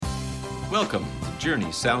Welcome to Journey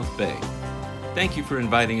South Bay. Thank you for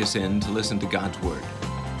inviting us in to listen to God's Word.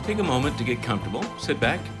 Take a moment to get comfortable, sit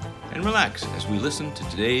back, and relax as we listen to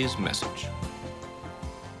today's message.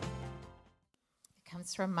 It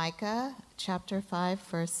comes from Micah chapter 5,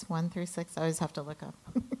 verse 1 through 6. I always have to look up.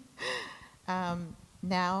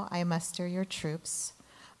 Now I muster your troops,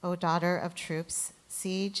 O daughter of troops.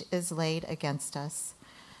 Siege is laid against us.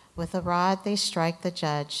 With a rod they strike the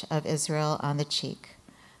judge of Israel on the cheek.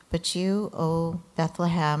 But you, O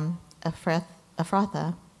Bethlehem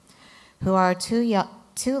Ephrathah, who are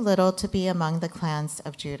too little to be among the clans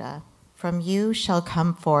of Judah, from you shall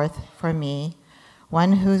come forth for me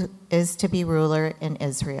one who is to be ruler in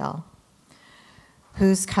Israel,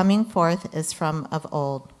 whose coming forth is from of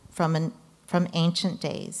old, from ancient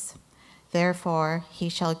days. Therefore he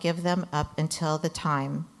shall give them up until the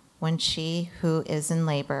time when she who is in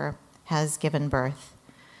labor has given birth.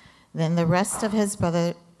 Then the rest of his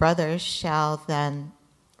brothers shall then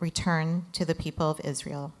return to the people of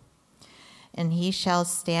Israel. And he shall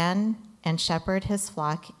stand and shepherd his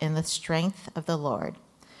flock in the strength of the Lord,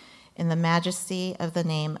 in the majesty of the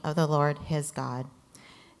name of the Lord his God.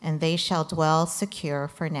 And they shall dwell secure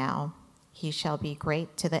for now. He shall be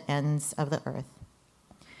great to the ends of the earth.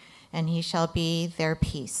 And he shall be their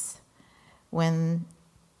peace. When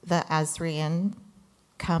the Assyrian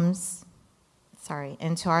comes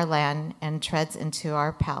into our land and treads into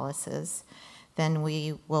our palaces, then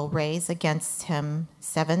we will raise against him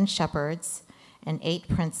 7 shepherds and 8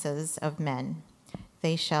 princes of men.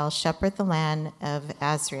 They shall shepherd the land of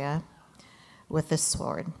Assyria with the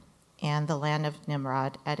sword, and the land of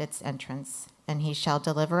Nimrod at its entrance. And he shall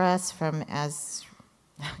deliver us from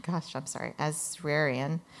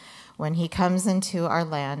Assyrian, when he comes into our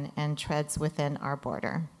land and treads within our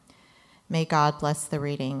border. May God bless the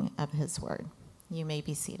reading of his word. You may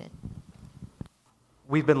be seated.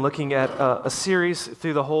 We've been looking at a series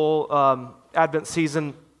through the whole Advent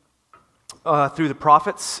season through the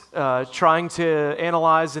prophets, trying to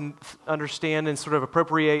analyze and understand and sort of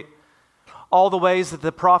appropriate all the ways that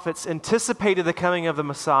the prophets anticipated the coming of the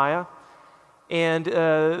Messiah and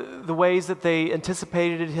the ways that they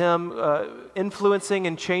anticipated him influencing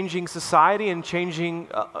and changing society and changing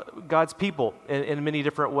God's people in many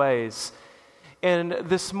different ways. And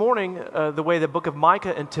this morning, the way the book of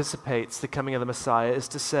Micah anticipates the coming of the Messiah is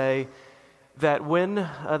to say that when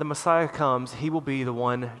the Messiah comes, he will be the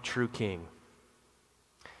one true king.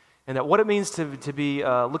 And that what it means to be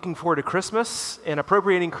looking forward to Christmas and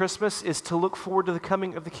appropriating Christmas is to look forward to the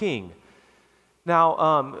coming of the king.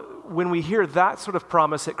 Now, when we hear that sort of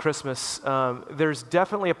promise at Christmas, there's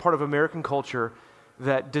definitely a part of American culture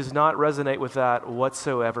that does not resonate with that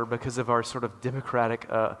whatsoever because of our sort of democratic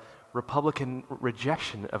Republican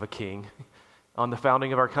rejection of a king on the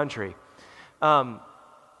founding of our country.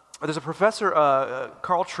 There's a professor,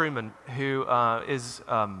 Carl Trueman, who has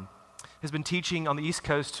been teaching on the East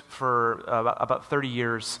Coast for about 30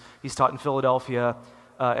 years. He's taught in Philadelphia,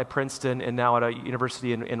 at Princeton, and now at a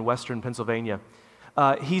university in Western Pennsylvania.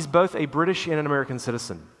 He's both a British and an American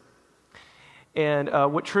citizen. And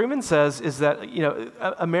what Trueman says is that,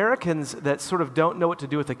 Americans that sort of don't know what to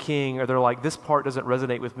do with a king, or they're like, this part doesn't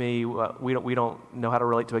resonate with me, we don't know how to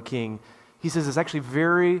relate to a king, he says it's actually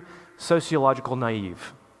very sociological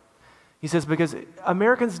naive. He says because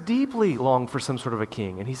Americans deeply long for some sort of a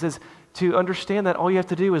king. And he says to understand that, all you have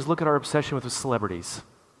to do is look at our obsession with celebrities.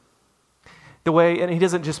 The way, and he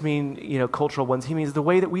doesn't just mean, cultural ones, he means the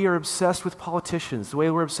way that we are obsessed with politicians, the way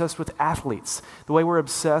we're obsessed with athletes, the way we're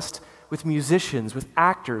obsessed with musicians, with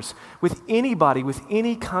actors, with anybody, with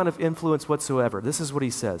any kind of influence whatsoever. This is what he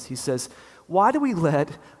says. He says, why do we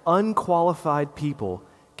let unqualified people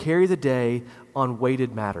carry the day on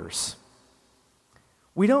weighted matters?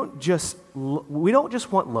 We don't just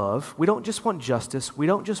want love. We don't just want justice. We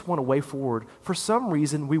don't just want a way forward. For some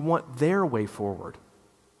reason, we want their way forward.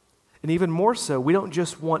 And even more so, we don't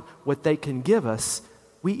just want what they can give us.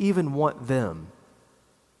 We even want them.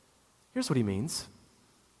 Here's what he means.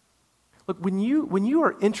 Look, when you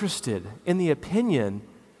are interested in the opinion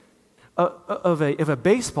of a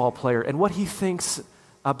baseball player and what he thinks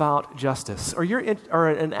about justice, or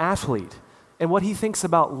an athlete and what he thinks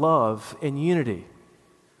about love and unity,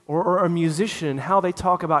 or a musician and how they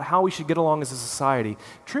talk about how we should get along as a society,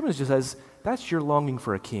 Trueman just says, that's your longing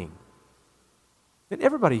for a king. And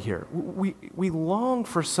everybody here, we long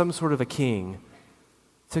for some sort of a king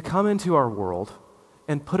to come into our world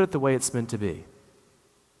and put it the way it's meant to be.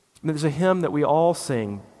 And there's a hymn that we all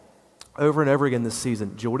sing over and over again this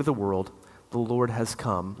season, Joy to the world, the Lord has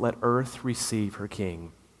come, let earth receive her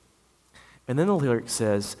king. And then the lyric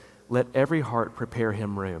says, let every heart prepare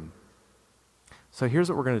him room. So here's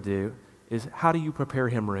what we're going to do, is how do you prepare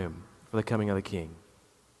him room for the coming of the King?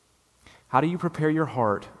 How do you prepare your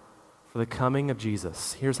heart for the coming of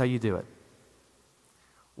Jesus? Here's how you do it.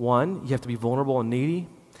 1, you have to be vulnerable and needy.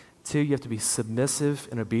 2, you have to be submissive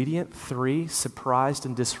and obedient. 3, surprised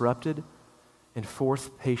and disrupted. And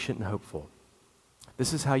 4th, patient and hopeful.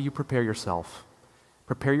 This is how you prepare yourself.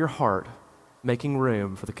 Prepare your heart, making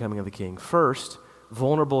room for the coming of the King. First,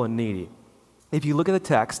 vulnerable and needy. If you look at the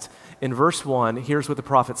text, in verse 1, here's what the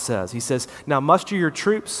prophet says. He says, "Now muster your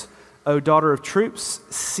troops, O daughter of troops,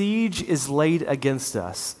 siege is laid against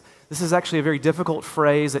us." This is actually a very difficult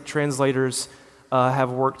phrase that translators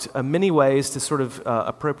have worked many ways to sort of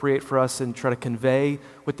appropriate for us and try to convey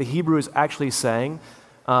what the Hebrew is actually saying.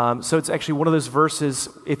 So it's actually one of those verses,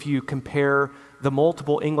 if you compare the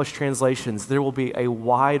multiple English translations, there will be a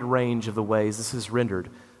wide range of the ways this is rendered.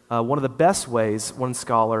 One of the best ways, one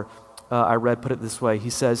scholar I read put it this way. He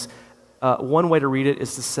says, one way to read it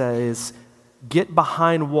is to say, "Get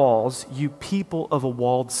behind walls, you people of a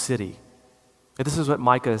walled city." And this is what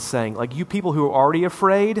Micah is saying. Like, you people who are already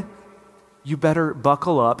afraid, you better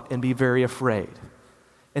buckle up and be very afraid.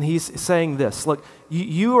 And he's saying this, look,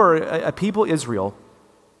 you are a people, Israel,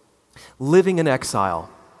 living in exile.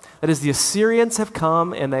 That is, the Assyrians have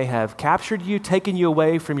come and they have captured you, taken you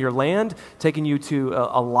away from your land, taken you to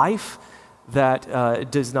a life that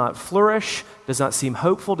does not flourish, does not seem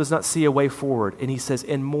hopeful, does not see a way forward. And he says,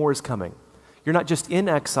 and more is coming. You're not just in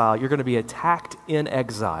exile, you're going to be attacked in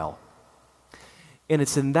exile. And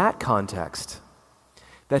it's in that context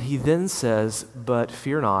that he then says, but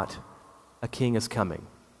fear not, a king is coming.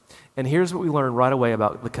 And here's what we learn right away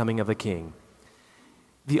about the coming of the king.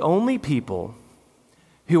 The only people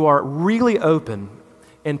who are really open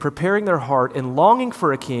and preparing their heart and longing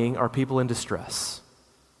for a king are people in distress.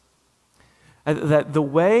 That the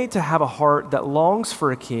way to have a heart that longs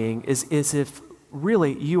for a king is if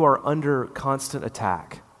really you are under constant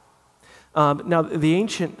attack. Now, the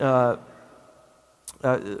ancient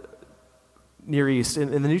Near East,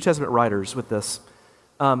 in the New Testament writers with this,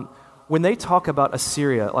 when they talk about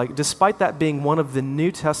Assyria, like despite that being one of the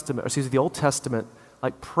the Old Testament,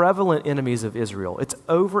 like prevalent enemies of Israel, it's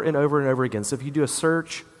over and over and over again. So if you do a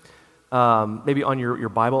search, maybe on your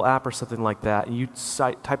Bible app or something like that, and you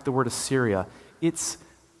type the word Assyria, it's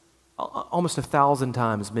almost 1,000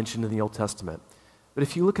 times mentioned in the Old Testament. But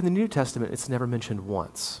if you look in the New Testament, it's never mentioned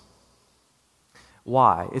once.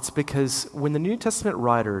 Why? It's because when the New Testament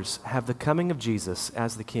writers have the coming of Jesus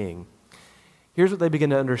as the king, here's what they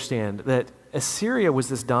begin to understand, that Assyria was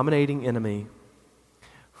this dominating enemy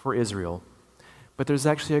for Israel, but there's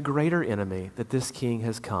actually a greater enemy that this king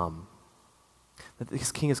has come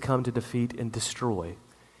to defeat and destroy.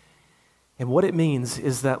 And what it means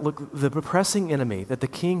is that, look, the pressing enemy that the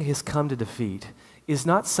king has come to defeat is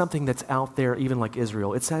not something that's out there even like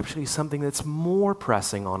Israel. It's actually something that's more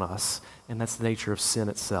pressing on us, and that's the nature of sin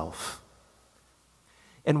itself.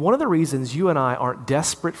 And one of the reasons you and I aren't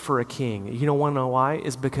desperate for a king, you don't want to know why,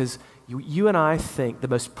 is because you and I think the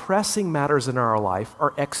most pressing matters in our life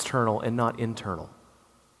are external and not internal.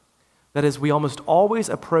 That is, we almost always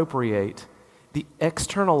appropriate the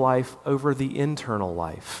external life over the internal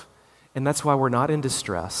life. And that's why we're not in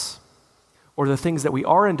distress. Or the things that we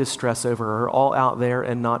are in distress over are all out there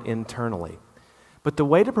and not internally. But the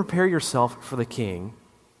way to prepare yourself for the king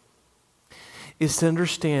is to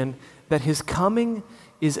understand that his coming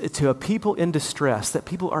is to a people in distress, that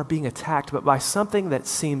people are being attacked, but by something that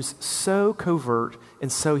seems so covert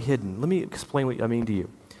and so hidden. Let me explain what I mean to you.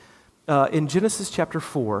 In Genesis chapter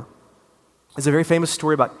 4, there's a very famous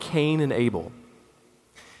story about Cain and Abel.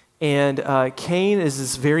 And Cain is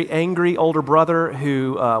this very angry older brother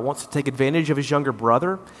who wants to take advantage of his younger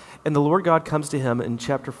brother. And the Lord God comes to him in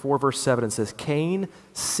chapter 4, verse 7 and says, "Cain,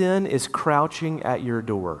 sin is crouching at your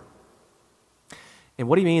door." And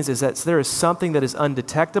what he means is that there is something that is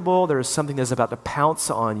undetectable, there is something that's about to pounce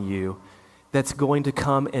on you that's going to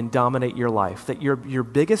come and dominate your life. That your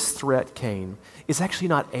biggest threat, Cain, is actually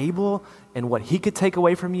not Abel and what he could take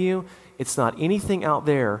away from you. It's not anything out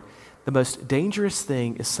there. The most dangerous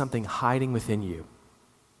thing is something hiding within you.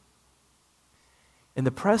 And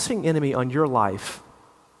the pressing enemy on your life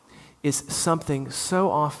is something so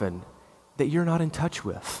often that you're not in touch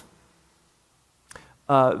with.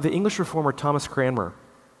 The English reformer Thomas Cranmer,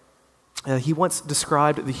 he once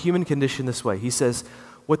described the human condition this way. He says,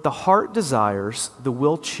 "What the heart desires, the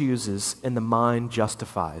will chooses, and the mind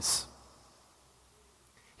justifies."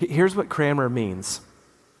 Here's what Cranmer means.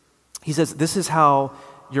 He says, this is how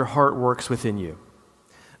your heart works within you.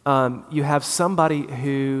 You have somebody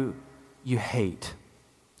who you hate.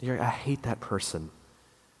 You're like, I hate that person.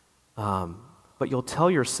 But you'll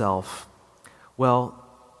tell yourself, well,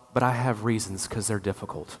 but I have reasons because they're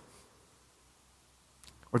difficult.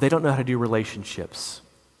 Or they don't know how to do relationships.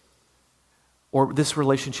 Or this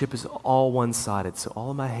relationship is all one-sided. So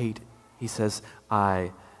all of my hate, he says,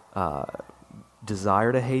 I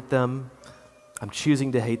desire to hate them, I'm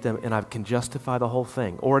choosing to hate them, and I can justify the whole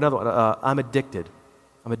thing. Or another one, I'm addicted.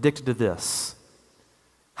 I'm addicted to this.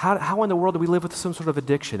 How in the world do we live with some sort of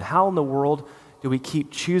addiction? How in the world do we keep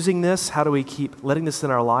choosing this? How do we keep letting this in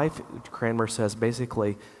our life? Cranmer says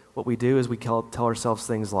basically what we do is we tell ourselves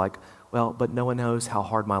things like, well, but no one knows how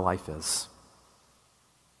hard my life is.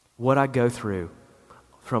 What I go through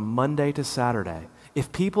from Monday to Saturday.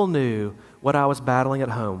 If people knew what I was battling at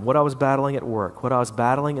home, what I was battling at work, what I was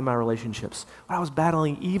battling in my relationships, what I was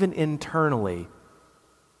battling even internally,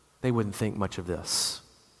 they wouldn't think much of this.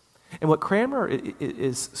 And what Cranmer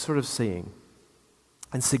is sort of seeing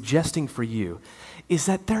and suggesting for you is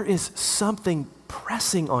that there is something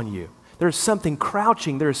pressing on you. There's something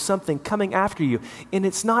crouching. There's something coming after you. And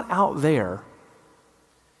it's not out there.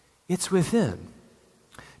 It's within.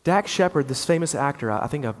 Dax Shepard, this famous actor, I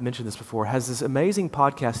think I've mentioned this before, has this amazing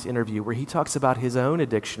podcast interview where he talks about his own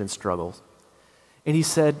addiction and struggles. And he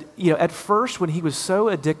said, at first when he was so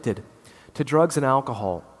addicted to drugs and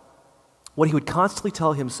alcohol, what he would constantly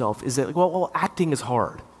tell himself is that, well, acting is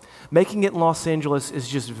hard. Making it in Los Angeles is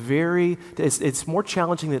just it's more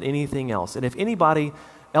challenging than anything else. And if anybody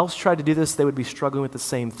else tried to do this, they would be struggling with the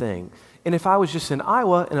same thing. And if I was just in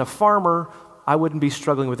Iowa and a farmer, I wouldn't be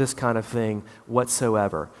struggling with this kind of thing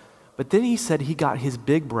whatsoever. But then he said he got his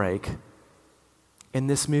big break in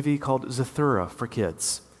this movie called Zathura for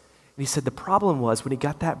kids. And he said the problem was when he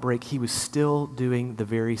got that break, he was still doing the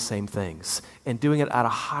very same things and doing it at a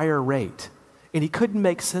higher rate. And he couldn't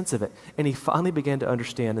make sense of it. And he finally began to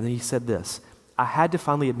understand. And then he said this, I had to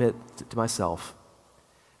finally admit to myself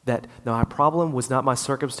that no, my problem was not my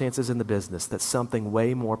circumstances in the business, that something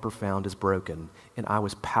way more profound is broken, and I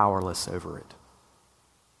was powerless over it.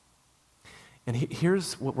 And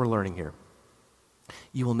here's what we're learning here.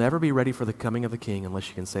 You will never be ready for the coming of the King unless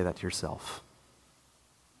you can say that to yourself.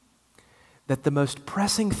 That the most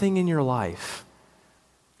pressing thing in your life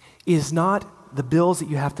is not the bills that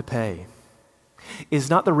you have to pay, is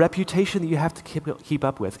not the reputation that you have to keep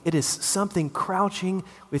up with. It is something crouching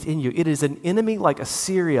within you. It is an enemy like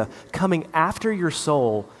Assyria coming after your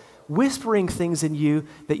soul, whispering things in you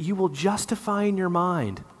that you will justify in your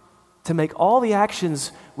mind to make all the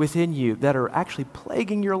actions within you that are actually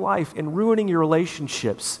plaguing your life and ruining your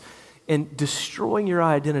relationships and destroying your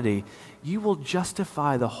identity. You will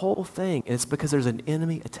justify the whole thing. And it's because there's an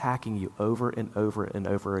enemy attacking you over and over and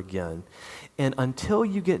over again. And until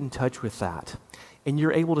you get in touch with that, and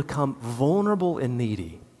you're able to come vulnerable and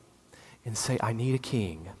needy and say, I need a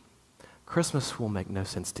king, Christmas will make no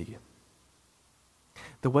sense to you.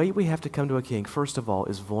 The way we have to come to a king, first of all,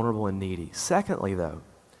 is vulnerable and needy. Secondly, though,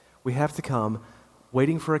 we have to come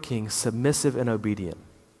waiting for a king, submissive and obedient.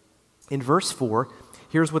 In verse 4,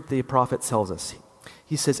 here's what the prophet tells us.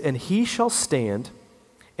 He says, and he shall stand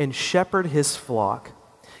and shepherd his flock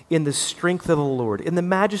in the strength of the Lord, in the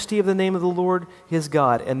majesty of the name of the Lord his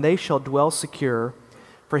God, and they shall dwell secure,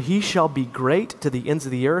 for he shall be great to the ends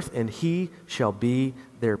of the earth, and he shall be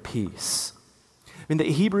their peace. In the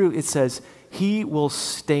Hebrew, it says, he will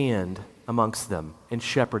stand amongst them and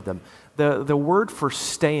shepherd them. The word for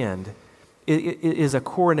stand is a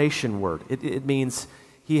coronation word. It means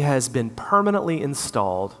he has been permanently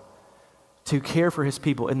installed to care for his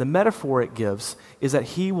people. And the metaphor it gives is that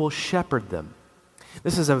he will shepherd them.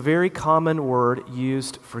 This is a very common word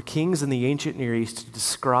used for kings in the ancient Near East to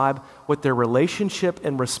describe what their relationship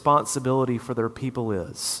and responsibility for their people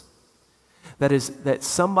is. That is, that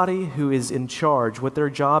somebody who is in charge, what their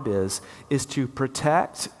job is to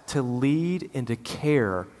protect, to lead, and to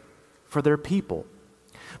care for their people.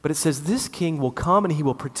 But it says this king will come and he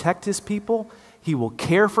will protect his people, he will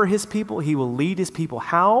care for his people, he will lead his people.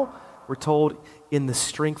 How? We're told, in the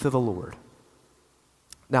strength of the Lord.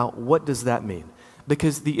 Now, what does that mean?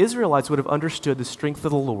 Because the Israelites would have understood the strength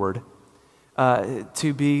of the Lord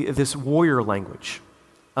to be this warrior language.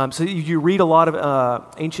 So you read a lot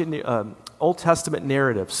of ancient Old Testament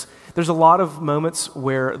narratives. There's a lot of moments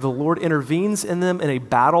where the Lord intervenes in them in a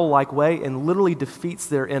battle-like way and literally defeats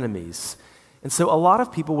their enemies. And so a lot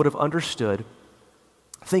of people would have understood,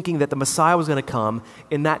 thinking that the Messiah was going to come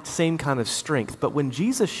in that same kind of strength. But when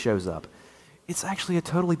Jesus shows up, it's actually a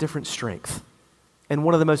totally different strength. And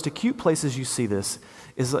one of the most acute places you see this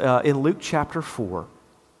is in Luke chapter 4,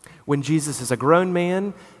 when Jesus is a grown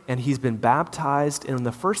man and he's been baptized, and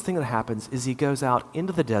the first thing that happens is he goes out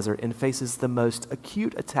into the desert and faces the most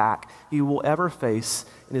acute attack he will ever face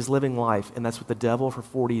in his living life, and that's with the devil for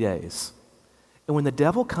 40 days. And when the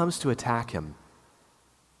devil comes to attack him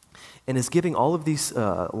and is giving all of these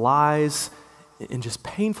lies and just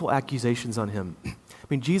painful accusations on him, I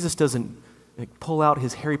mean, Jesus doesn't pull out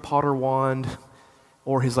his Harry Potter wand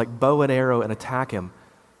or his bow and arrow and attack him.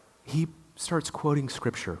 He starts quoting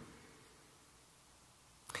Scripture.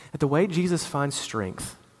 And the way Jesus finds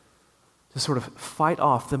strength to sort of fight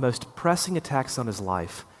off the most pressing attacks on his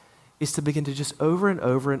life is to begin to just over and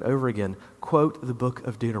over and over again quote the book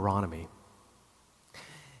of Deuteronomy.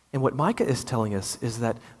 And what Micah is telling us is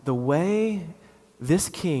that the way this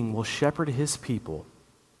king will shepherd his people,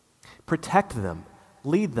 protect them,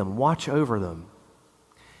 lead them, watch over them,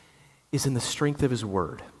 is in the strength of his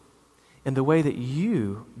word. And the way that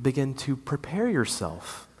you begin to prepare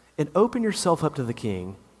yourself and open yourself up to the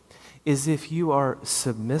king is if you are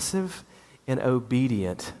submissive and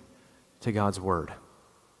obedient to God's word.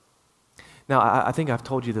 Now, I think I've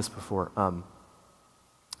told you this before.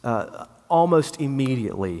 Almost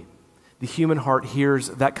immediately, the human heart hears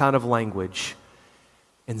that kind of language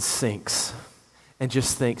and sinks and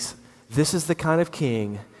just thinks, this is the kind of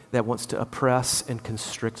king that wants to oppress and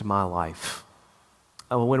constrict my life.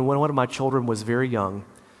 When one of my children was very young,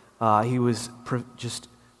 he was just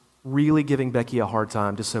really giving Becky a hard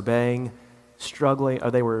time, disobeying, struggling.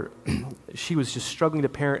 She was just struggling to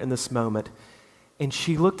parent in this moment. And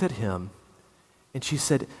she looked at him and she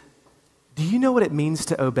said, do you know what it means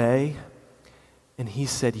to obey? And he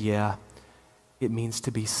said, yeah, it means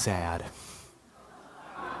to be sad.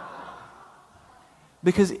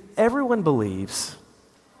 Because everyone believes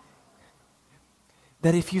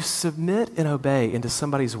that if you submit and obey into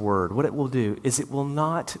somebody's word, what it will do is it will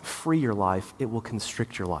not free your life, it will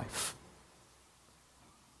constrict your life.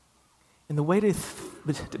 And the way to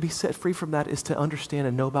be set free from that is to understand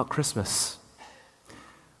and know about Christmas.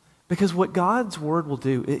 Because what God's word will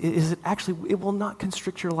do is it will not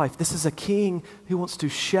constrict your life. This is a king who wants to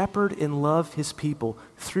shepherd and love his people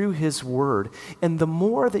through his word. And the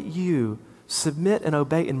more that you submit and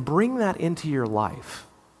obey and bring that into your life,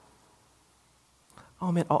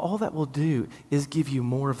 oh man, all that will do is give you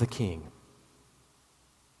more of the king.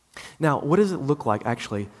 Now, what does it look like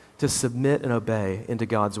actually to submit and obey into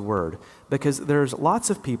God's word? Because there's lots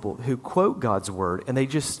of people who quote God's word and they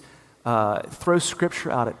just throw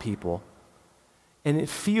scripture out at people and it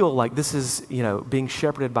feel like this is, being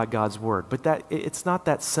shepherded by God's word. But it's not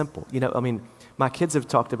that simple. My kids have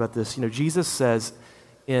talked about this. Jesus says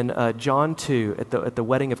in John 2 at the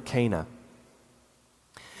wedding of Cana,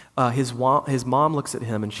 his mom looks at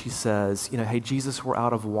him and she says, hey, Jesus, we're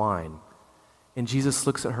out of wine. And Jesus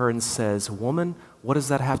looks at her and says, woman, what does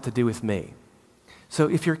that have to do with me? So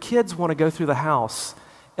if your kids want to go through the house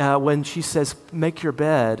when she says, make your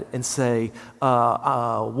bed, and say,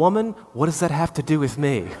 woman, what does that have to do with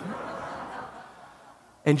me?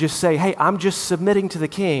 And just say, hey, I'm just submitting to the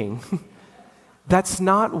king. That's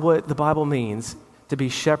not what the Bible means to be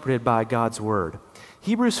shepherded by God's word.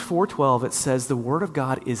 Hebrews 4:12, it says, the word of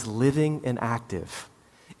God is living and active.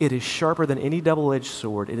 It is sharper than any double-edged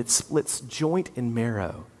sword, and it splits joint and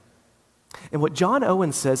marrow. And what John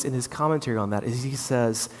Owen says in his commentary on that is he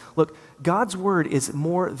says, look, God's word is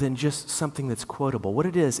more than just something that's quotable. What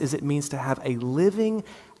it is it means to have a living,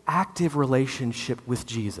 active relationship with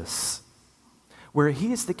Jesus, where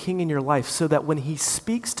he is the king in your life, so that when he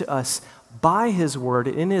speaks to us by his word,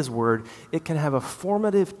 in his word, it can have a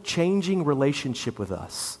formative, changing relationship with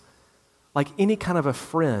us. Like any kind of a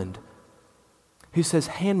friend who says,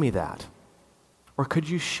 hand me that, or could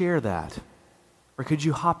you share that, or could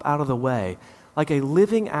you hop out of the way? Like a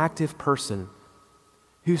living, active person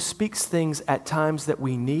who speaks things at times that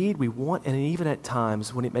we need, we want, and even at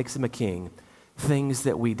times, when it makes him a king, things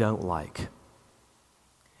that we don't like.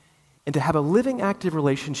 And to have a living, active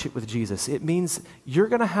relationship with Jesus, it means you're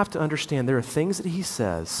going to have to understand there are things that he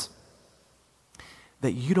says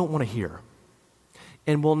that you don't want to hear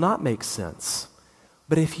and will not make sense.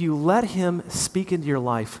 But if you let him speak into your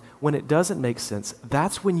life when it doesn't make sense,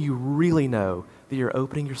 that's when you really know that you're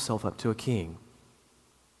opening yourself up to a king.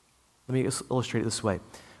 Let me illustrate it this way.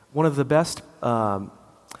 One of the best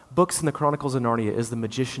books in the Chronicles of Narnia is The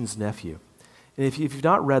Magician's Nephew. And if you've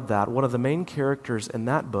not read that, one of the main characters in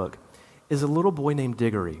that book is a little boy named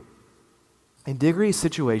Diggory. And Diggory's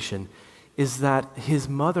situation is that his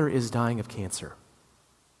mother is dying of cancer.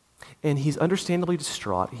 And he's understandably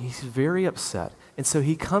distraught. He's very upset. And so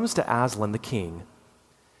he comes to Aslan, the king,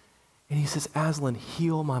 and he says, Aslan,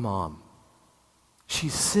 heal my mom.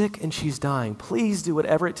 She's sick and she's dying. Please do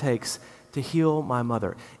whatever it takes to heal my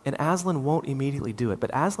mother. And Aslan won't immediately do it,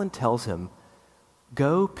 but Aslan tells him,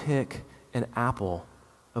 go pick an apple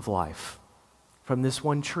of life from this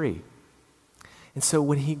one tree. And so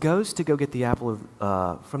when he goes to go get the apple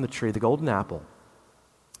from the tree, the golden apple,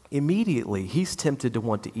 immediately he's tempted to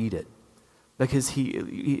want to eat it because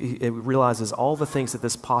he realizes all the things that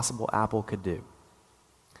this possible apple could do.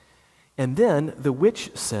 And then the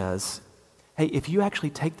witch says, hey, if you actually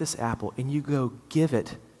take this apple and you go give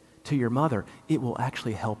it to your mother, it will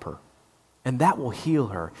actually help her. And that will heal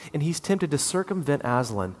her. And he's tempted to circumvent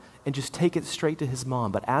Aslan and just take it straight to his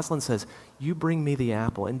mom. But Aslan says, you bring me the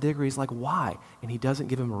apple. And Diggory's like, why? And he doesn't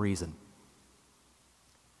give him a reason.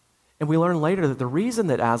 And we learn later that the reason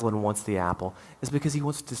that Aslan wants the apple is because he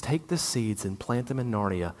wants to take the seeds and plant them in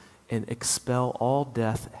Narnia and expel all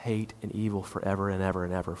death, hate, and evil forever and ever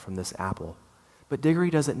and ever from this apple. But Diggory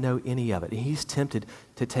doesn't know any of it. And he's tempted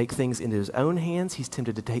to take things into his own hands. He's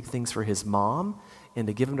tempted to take things for his mom and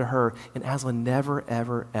to give them to her. And Aslan never,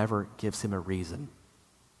 ever, ever gives him a reason.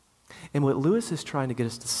 And what Lewis is trying to get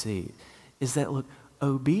us to see is that, look,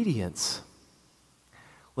 obedience,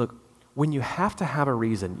 look, when you have to have a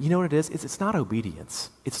reason, you know what it is? It's not obedience.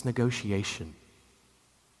 It's negotiation.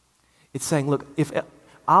 It's saying, look, if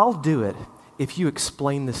I'll do it if you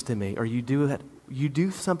explain this to me or you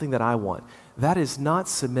do something that I want. That is not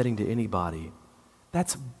submitting to anybody.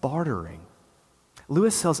 That's bartering.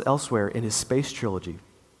 Lewis says elsewhere in his Space Trilogy,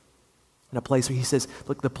 in a place where he says,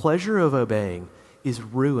 look, the pleasure of obeying is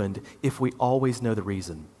ruined if we always know the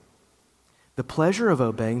reason. The pleasure of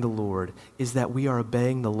obeying the Lord is that we are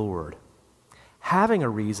obeying the Lord. Having a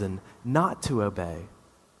reason not to obey,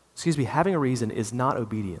 having a reason is not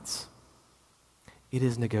obedience. It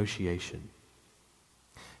is negotiation.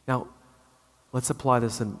 Now, let's apply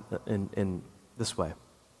this in this way.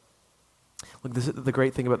 Look, the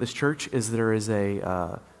great thing about this church is there is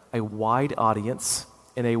a wide audience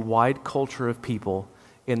and a wide culture of people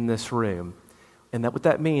in this room. And what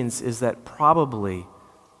that means is that probably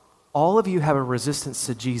all of you have a resistance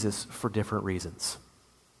to Jesus for different reasons.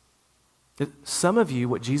 Some of you,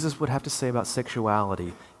 what Jesus would have to say about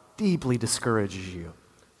sexuality deeply discourages you.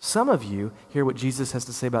 Some of you hear what Jesus has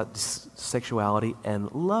to say about sexuality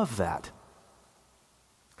and love that.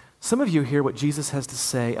 Some of you hear what Jesus has to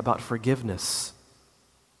say about forgiveness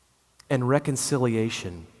and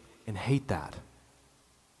reconciliation and hate that.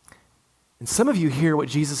 And some of you hear what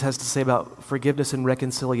Jesus has to say about forgiveness and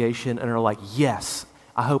reconciliation and are like, yes,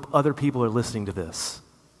 I hope other people are listening to this.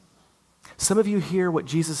 Some of you hear what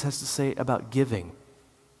Jesus has to say about giving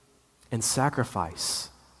and sacrifice,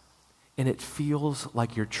 and it feels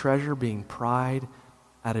like your treasure being pried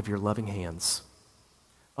out of your loving hands.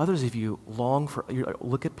 Others of you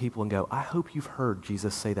look at people and go, I hope you've heard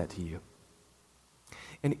Jesus say that to you.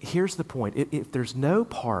 And here's the point. If there's no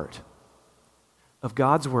part of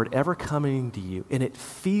God's word ever coming to you and it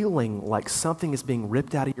feeling like something is being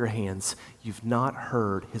ripped out of your hands, you've not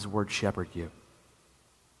heard his word shepherd you.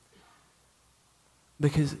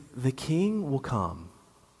 Because the king will come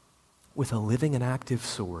with a living and active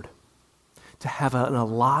sword to have an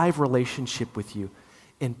alive relationship with you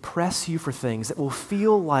and press you for things that will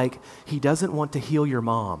feel like he doesn't want to heal your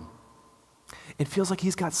mom. It feels like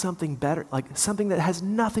he's got something better, like something that has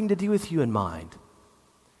nothing to do with you in mind.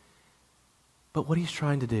 But what he's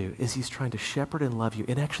trying to do is he's trying to shepherd and love you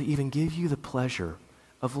and actually even give you the pleasure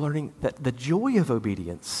of learning that the joy of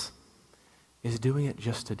obedience is doing it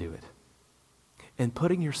just to do it and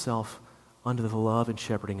putting yourself under the love and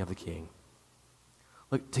shepherding of the king.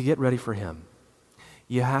 Look, to get ready for him,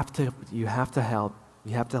 you have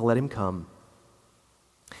to let him come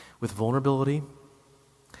with vulnerability.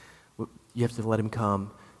 You have to let him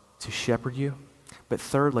come to shepherd you. But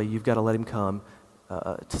thirdly, you've got to let him come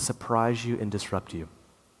to surprise you and disrupt you.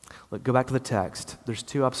 Look, go back to the text. There's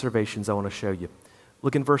two observations I want to show you.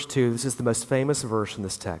 Look in verse 2. This is the most famous verse in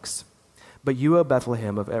this text. But you, O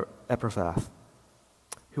Bethlehem of Ephrathah,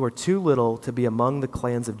 who are too little to be among the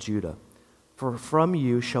clans of Judah, for from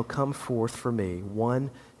you shall come forth for me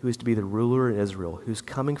one who is to be the ruler in Israel, whose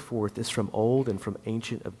coming forth is from old and from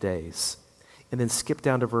ancient of days. And then skip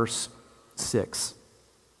down to verse 5.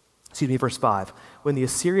 When the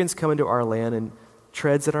Assyrians come into our land and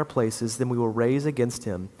treads at our places, then we will raise against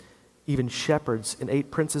him even shepherds and 8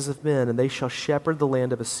 princes of men, and they shall shepherd the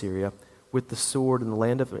land of Assyria with the sword and the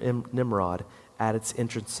land of Nimrod at its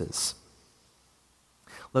entrances.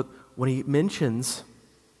 Look, when he mentions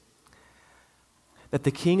that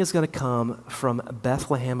the king is going to come from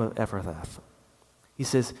Bethlehem of Ephrathah, he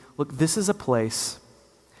says, look, this is a place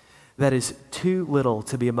that is too little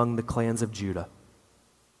to be among the clans of Judah.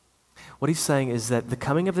 What he's saying is that the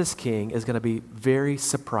coming of this king is going to be very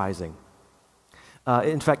surprising.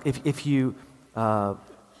 In fact, if you,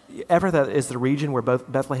 Ephrathah is the region where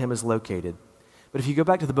Bethlehem is located. But if you go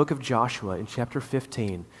back to the book of Joshua in chapter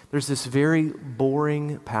 15, there's this very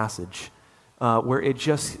boring passage where it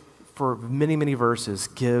just, for many, many verses,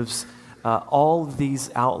 gives all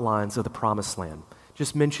these outlines of the promised land.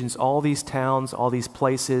 Just mentions all these towns, all these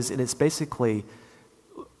places, and it's basically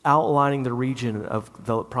outlining the region of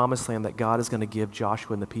the promised land that God is going to give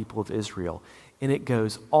Joshua and the people of Israel. And it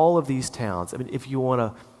goes, all of these towns. I mean, if you want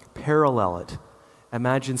to parallel it,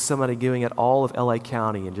 imagine somebody doing it all of LA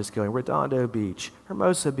County and just going Redondo Beach,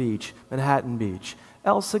 Hermosa Beach, Manhattan Beach,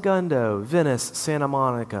 El Segundo, Venice, Santa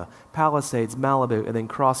Monica, Palisades, Malibu, and then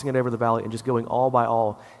crossing it over the valley and just going all by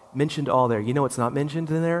all, mentioned all there. You know what's not mentioned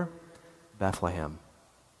in there? Bethlehem.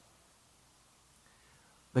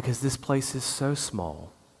 Because this place is so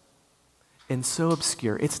small and so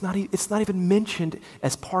obscure. It's not even mentioned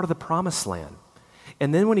as part of the promised land.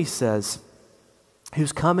 And then when he says,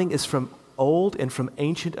 whose coming is from old and from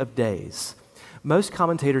ancient of days, most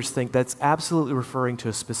commentators think that's absolutely referring to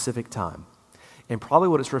a specific time. And probably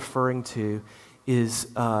what it's referring to is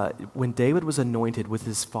when David was anointed with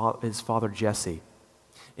his father Jesse.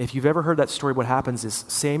 If you've ever heard that story, what happens is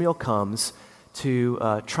Samuel comes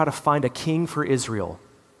to try to find a king for Israel.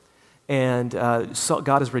 And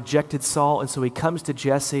God has rejected Saul, and so he comes to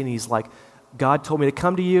Jesse and he's like, God told me to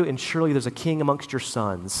come to you, and surely there's a king amongst your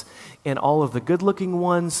sons. And all of the good-looking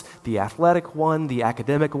ones, the athletic one, the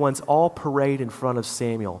academic ones, all parade in front of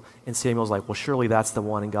Samuel. And Samuel's like, well, surely that's the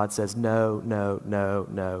one. And God says, no, no, no,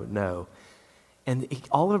 no, no. And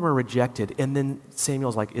all of them are rejected. And then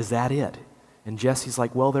Samuel's like, is that it? And Jesse's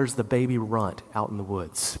like, well, there's the baby runt out in the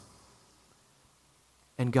woods.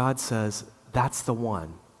 And God says, that's the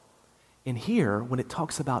one. And here, when it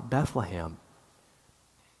talks about Bethlehem,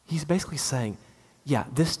 he's basically saying, yeah,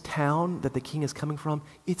 this town that the king is coming from,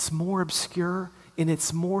 it's more obscure, and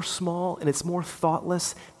it's more small, and it's more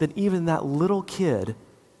thoughtless than even that little kid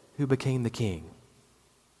who became the king.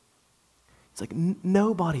 It's like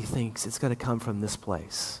nobody thinks it's going to come from this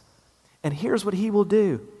place. And here's what he will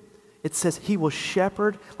do. It says he will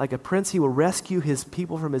shepherd like a prince. He will rescue his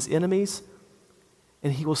people from his enemies,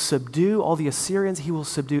 and he will subdue all the Assyrians. He will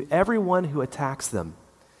subdue everyone who attacks them.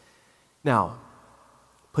 Now,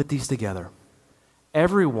 put these together.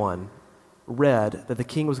 Everyone read that the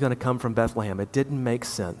king was going to come from Bethlehem. It didn't make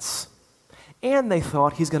sense. And they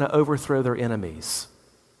thought he's going to overthrow their enemies.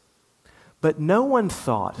 But no one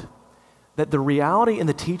thought that the reality and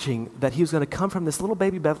the teaching that he was going to come from this little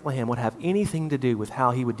baby Bethlehem would have anything to do with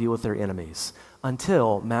how he would deal with their enemies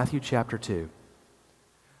until Matthew chapter 2.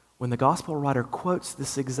 When the gospel writer quotes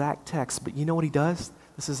this exact text, but you know what he does?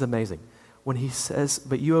 This is amazing. When he says,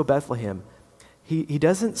 but you, O Bethlehem, he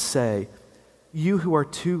doesn't say, you who are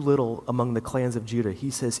too little among the clans of Judah. He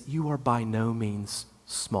says, you are by no means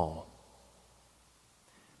small.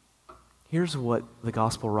 Here's what the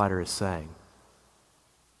gospel writer is saying.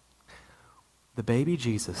 The baby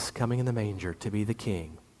Jesus coming in the manger to be the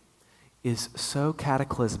king is so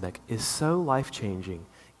cataclysmic, is so life-changing,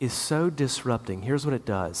 is so disrupting. Here's what it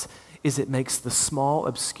does, is it makes the small,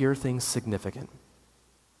 obscure things significant.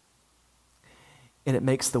 And it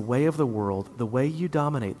makes the way of the world, the way you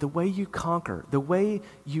dominate, the way you conquer, the way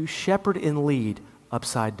you shepherd and lead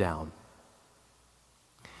upside down.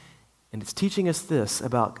 And it's teaching us this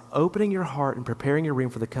about opening your heart and preparing your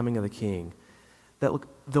room for the coming of the king. That look,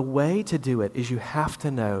 the way to do it is you have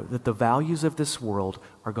to know that the values of this world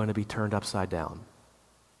are going to be turned upside down.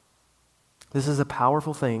 This is a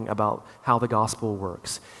powerful thing about how the gospel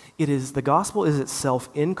works. The gospel is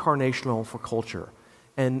itself incarnational for culture.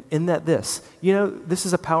 And in that this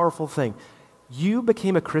is a powerful thing. You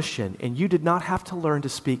became a Christian and you did not have to learn to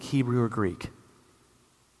speak Hebrew or Greek.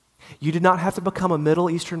 You did not have to become a Middle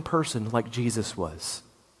Eastern person like Jesus was.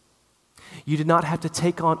 You did not have to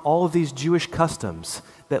take on all of these Jewish customs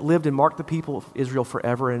that lived and marked the people of Israel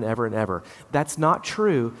forever and ever and ever. That's not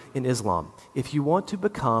true in Islam. If you want to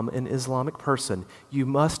become an Islamic person, you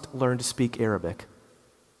must learn to speak Arabic.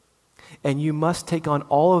 And you must take on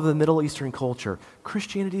all of the Middle Eastern culture.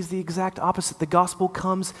 Christianity is the exact opposite. The gospel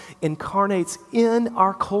comes, incarnates in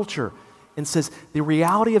our culture, and says the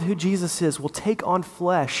reality of who Jesus is will take on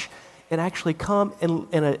flesh and actually come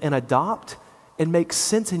and adopt and make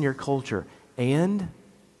sense in your culture. And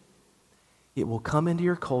it will come into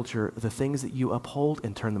your culture, the things that you uphold,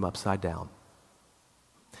 and turn them upside down.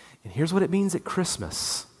 And here's what it means at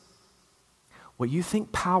Christmas. What you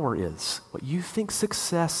think power is, what you think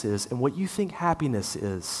success is, and what you think happiness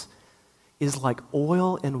is like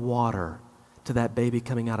oil and water to that baby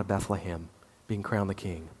coming out of Bethlehem, being crowned the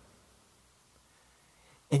king.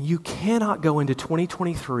 And you cannot go into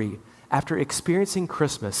 2023 after experiencing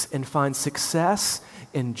Christmas and find success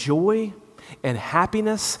and joy and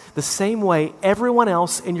happiness the same way everyone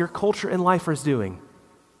else in your culture and life is doing.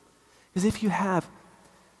 Because if you have,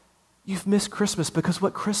 you've missed Christmas, because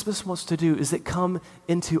what Christmas wants to do is it come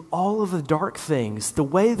into all of the dark things, the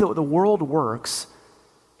way that the world works,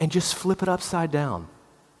 and just flip it upside down.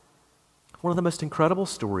 One of the most incredible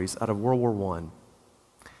stories out of World War I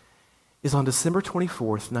is on December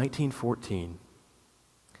 24th, 1914.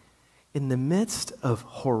 In the midst of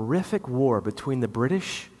horrific war between the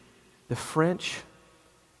British, the French,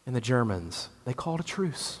 and the Germans, they called a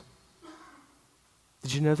truce.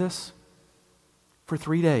 Did you know this? For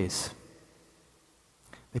 3 days,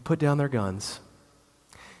 they put down their guns,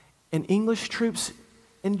 and English troops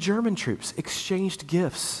and German troops exchanged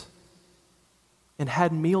gifts and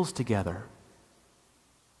had meals together.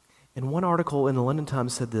 And one article in the London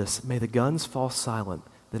Times said this: "May the guns fall silent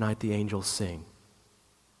the night the angels sing."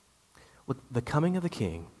 Look, the coming of the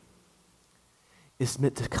King is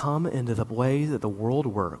meant to come into the way that the world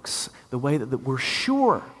works, the way that we're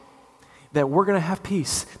sure that we're going to have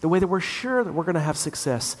peace, the way that we're sure that we're going to have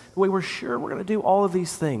success, the way we're sure we're going to do all of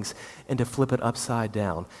these things, and to flip it upside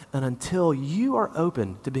down. And until you are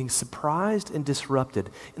open to being surprised and disrupted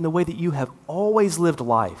in the way that you have always lived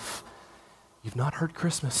life, you've not heard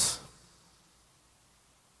Christmas.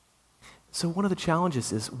 So one of the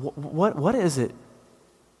challenges is, what is it?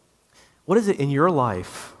 What is it in your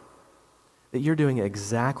life that you're doing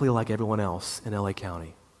exactly like everyone else in LA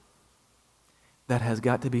County that has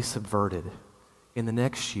got to be subverted in the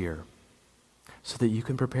next year so that you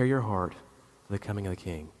can prepare your heart for the coming of the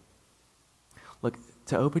King? Look,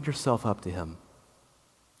 to open yourself up to Him,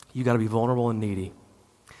 you got to be vulnerable and needy.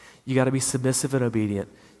 You got to be submissive and obedient.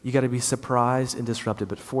 You got to be surprised and disrupted.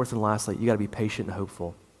 But fourth and lastly, you got to be patient and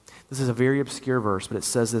hopeful. This is a very obscure verse, but it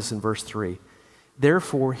says this in verse 3.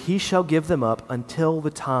 "Therefore he shall give them up until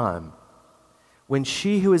the time when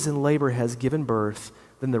she who is in labor has given birth,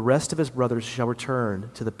 then the rest of his brothers shall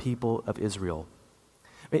return to the people of Israel."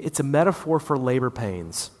 It's a metaphor for labor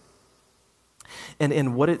pains.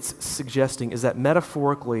 And what it's suggesting is that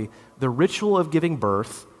metaphorically, the ritual of giving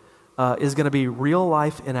birth is going to be real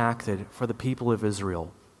life enacted for the people of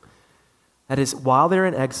Israel. That is, while they're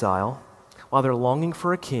in exile, while they're longing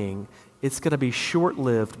for a king, it's going to be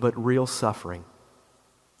short-lived but real suffering.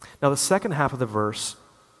 Now, the second half of the verse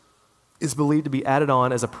is believed to be added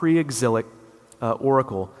on as a pre-exilic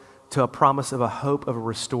oracle to a promise of a hope of a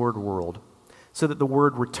restored world. So that the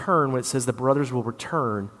word return, when it says the brothers will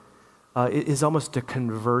return, is almost a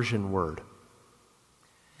conversion word.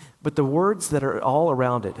 But the words that are all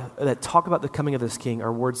around it, that talk about the coming of this king,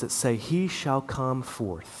 are words that say, "He shall come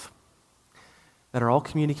forth," that are all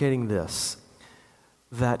communicating this,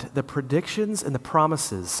 that the predictions and the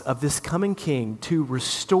promises of this coming king to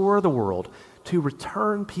restore the world, to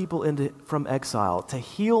return people from exile, to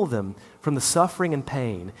heal them from the suffering and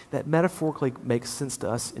pain that metaphorically makes sense to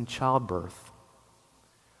us in childbirth,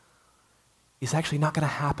 is actually not going to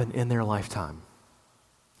happen in their lifetime.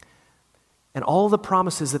 And all the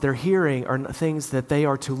promises that they're hearing are things that they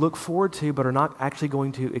are to look forward to, but are not actually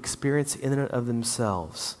going to experience in and of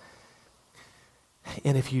themselves.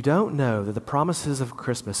 And if you don't know that the promises of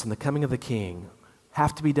Christmas and the coming of the King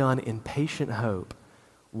have to be done in patient hope,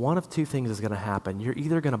 one of two things is going to happen. You're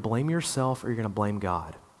either going to blame yourself or you're going to blame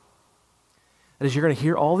God. That is, you're going to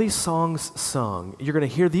hear all these songs sung, you're going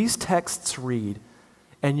to hear these texts read,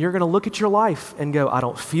 and you're going to look at your life and go, "I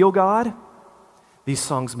don't feel God. These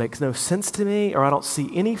songs make no sense to me," or "I don't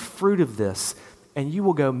see any fruit of this." And you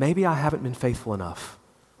will go, "Maybe I haven't been faithful enough.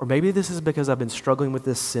 Or maybe this is because I've been struggling with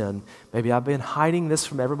this sin. Maybe I've been hiding this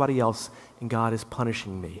from everybody else and God is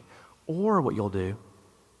punishing me." Or what you'll do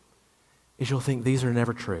is you'll think these are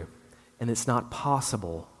never true and it's not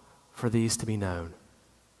possible for these to be known.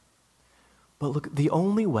 But look, the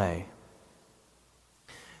only way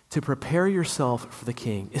to prepare yourself for the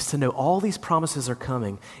King is to know all these promises are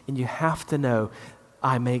coming, and you have to know,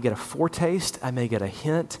 I may get a foretaste, I may get a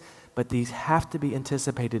hint, but these have to be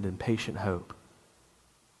anticipated in patient hope.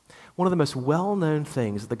 One of the most well-known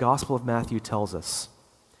things that the Gospel of Matthew tells us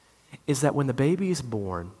is that when the baby is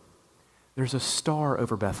born, there's a star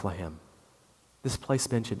over Bethlehem, this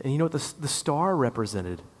place mentioned. And you know what the star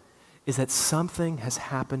represented is that something has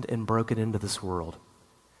happened and broken into this world.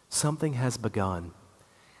 Something has begun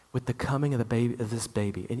with the coming of this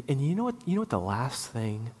baby. And you know what the last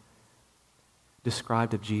thing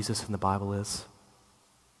described of Jesus in the Bible is?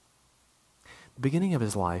 The beginning of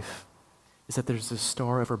his life is that there's this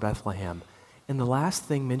star over Bethlehem. And the last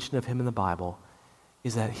thing mentioned of him in the Bible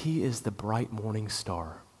is that he is the bright morning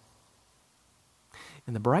star.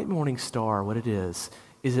 And the bright morning star, what it is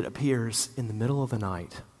it appears in the middle of the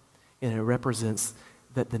night. And it represents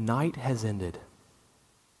that the night has ended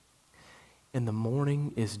and the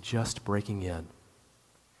morning is just breaking in,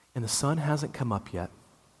 and the sun hasn't come up yet,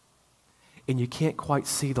 and you can't quite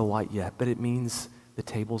see the light yet, but it means the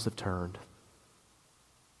tables have turned,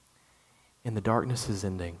 and the darkness is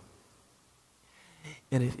ending.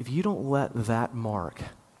 And if you don't let that mark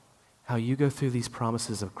how you go through these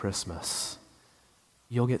promises of Christmas,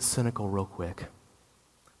 you'll get cynical real quick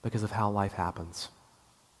because of how life happens.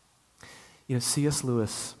 You know, C.S.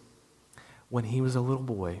 Lewis, when he was a little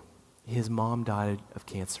boy, his mom died of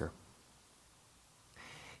cancer.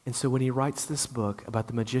 And so when he writes this book about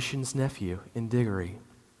the magician's nephew in Diggory,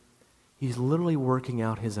 he's literally working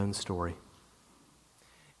out his own story.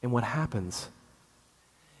 And what happens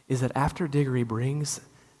is that after Diggory brings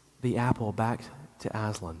the apple back to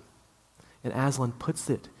Aslan, and Aslan puts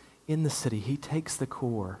it in the city, he takes the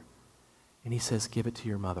core and he says, "Give it to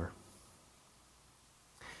your mother."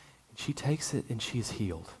 And she takes it and she's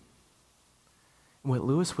healed. And what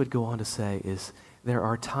Lewis would go on to say is, there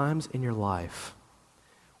are times in your life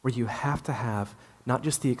where you have to have not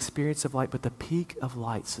just the experience of light, but the peak of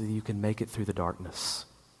light so that you can make it through the darkness.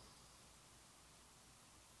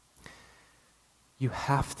 You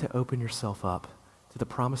have to open yourself up to the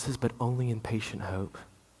promises, but only in patient hope.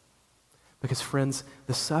 Because friends,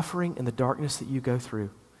 the suffering and the darkness that you go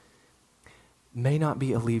through may not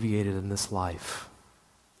be alleviated in this life.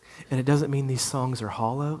 And it doesn't mean these songs are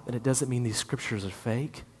hollow, and it doesn't mean these scriptures are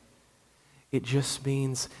fake. It just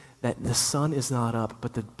means that the sun is not up,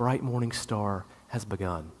 but the bright morning star has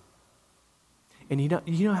begun. And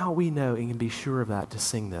you know how we know and can be sure of that to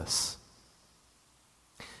sing this?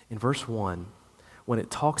 In verse 1, when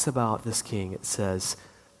it talks about this king, it says,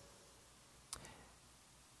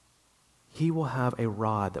 "He will have a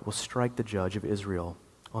rod that will strike the judge of Israel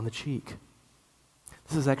on the cheek."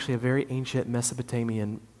 This is actually a very ancient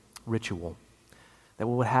Mesopotamian ritual. That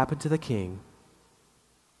what would happen to the king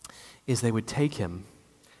is they would take him,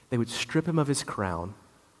 they would strip him of his crown,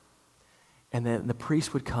 and then the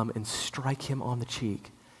priest would come and strike him on the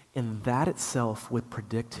cheek. And that itself would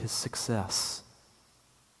predict his success.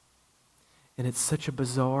 And it's such a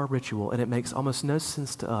bizarre ritual, and it makes almost no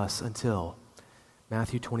sense to us until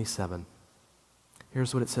Matthew 27.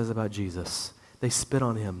 Here's what it says about Jesus. They spit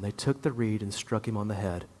on him. They took the reed and struck him on the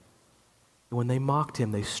head. And when they mocked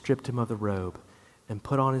him, they stripped him of the robe and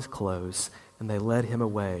put on his clothes, and they led him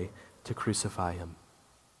away to crucify him.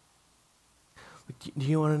 Do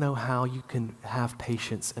you want to know how you can have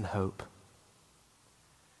patience and hope?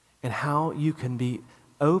 And how you can be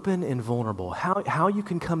open and vulnerable? How you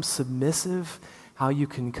can come submissive? How you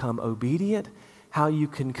can come obedient? How you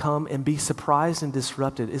can come and be surprised and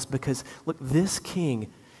disrupted is because, look, this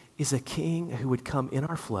king is a king who would come in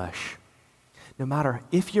our flesh, no matter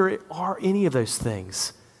if you are any of those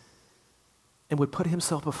things, and would put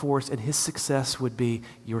himself before us, and his success would be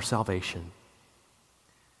your salvation.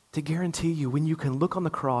 To guarantee you, when you can look on the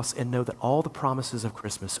cross and know that all the promises of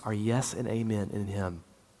Christmas are yes and amen in him,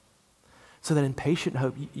 so that in patient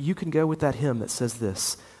hope, you can go with that hymn that says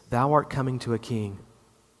this, "Thou art coming to a king.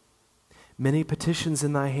 Many petitions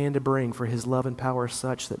in thy hand to bring, for his love and power are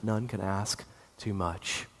such that none can ask too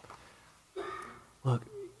much." Look,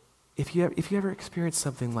 if you ever experience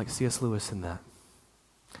something like C.S. Lewis in that,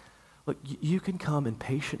 look, you can come in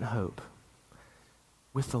patient hope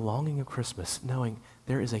with the longing of Christmas, knowing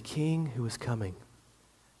there is a king who is coming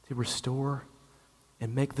to restore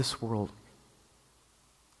and make this world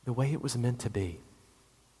the way it was meant to be.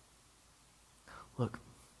 Look,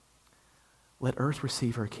 let earth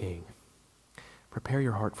receive her king. Prepare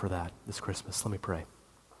your heart for that this Christmas. Let me pray.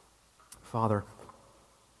 Father,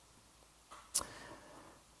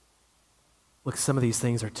 look, some of these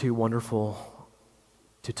things are too wonderful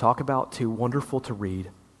to talk about, too wonderful to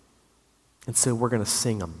read. And so we're going to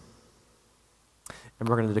sing them. And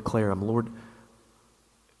we're going to declare them. Lord,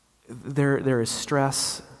 there is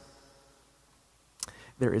stress.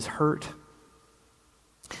 There is hurt.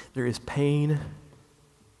 There is pain.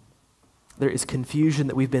 There is confusion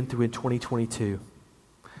that we've been through in 2022.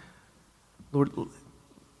 Lord,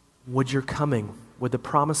 would your coming, would the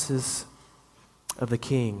promises of the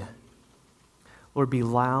King, Lord, be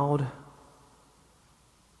loud,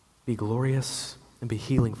 be glorious, and be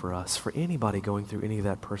healing for us, for anybody going through any of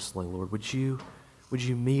that personally, Lord. Would you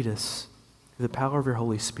meet us through the power of your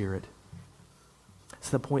Holy Spirit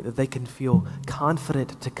to the point that they can feel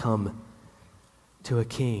confident to come to a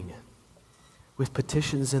king with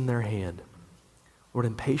petitions in their hand, Lord,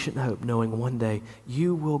 in patient hope, knowing one day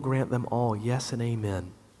you will grant them all yes and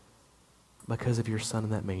amen because of your Son in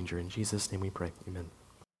that manger. In Jesus' name we pray, amen.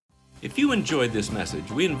 If you enjoyed this message,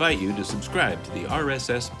 we invite you to subscribe to the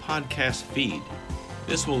RSS podcast feed.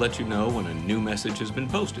 This will let you know when a new message has been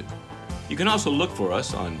posted. You can also look for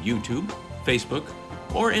us on YouTube, Facebook,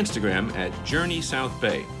 or Instagram at Journey South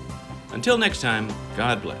Bay. Until next time,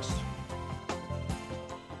 God bless.